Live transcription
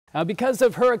Because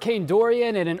of Hurricane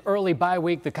Dorian and an early bye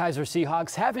week, the Keiser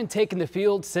Seahawks haven't taken the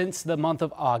field since the month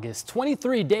of August,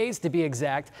 23 days to be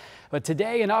exact. But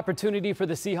today, an opportunity for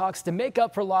the Seahawks to make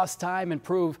up for lost time and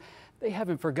prove they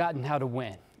haven't forgotten how to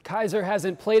win. Keiser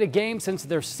hasn't played a game since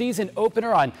their season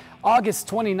opener on August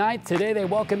 29th. Today, they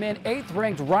welcome in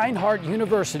 8th-ranked Reinhardt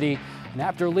University. And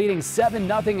after leading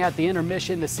 7-0 at the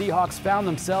intermission, the Seahawks found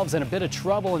themselves in a bit of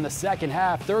trouble in the second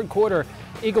half. Third quarter,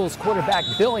 Eagles quarterback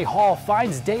Billy Hall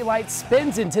finds daylight,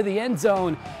 spins into the end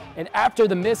zone, and after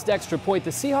the missed extra point, the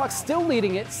Seahawks still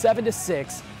leading it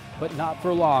 7-6, but not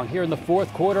for long. Here in the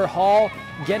fourth quarter, Hall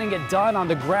getting it done on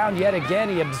the ground yet again.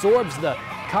 He absorbs the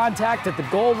contact at the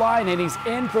goal line, and he's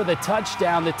in for the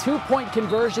touchdown. The two-point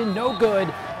conversion, no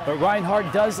good, but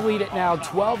Reinhardt does lead it now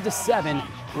 12-7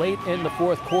 late in the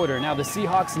fourth quarter. Now the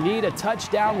Seahawks need a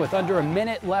touchdown with under a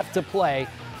minute left to play.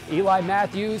 Eli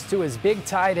Matthews to his big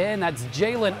tight end. That's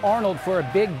Jalen Arnold for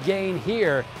a big gain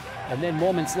here. And then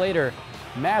moments later,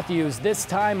 Matthews, this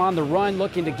time on the run,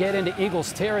 looking to get into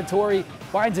Eagles territory,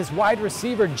 finds his wide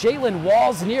receiver Jalen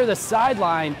Walls near the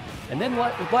sideline. And then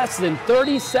less than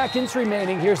 30 seconds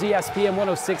remaining. Here's ESPN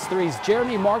 106.3's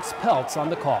Jeremy Marks Peltz on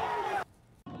the call.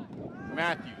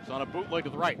 Matthews on a bootleg to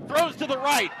the right, throws to the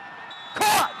right,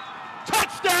 caught,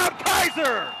 touchdown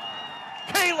Keiser!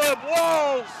 Caleb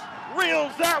Walls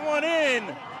reels that one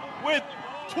in with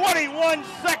 21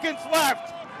 seconds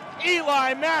left.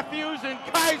 Eli Matthews and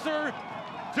Keiser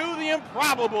do the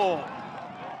improbable.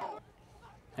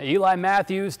 Eli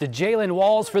Matthews to Jalen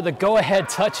Walls for the go-ahead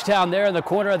touchdown there in the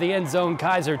corner of the end zone.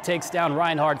 Keiser takes down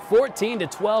Reinhardt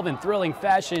 14-12 in thrilling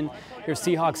fashion. Here's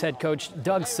Seahawks head coach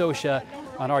Doug Sosha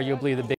on arguably the big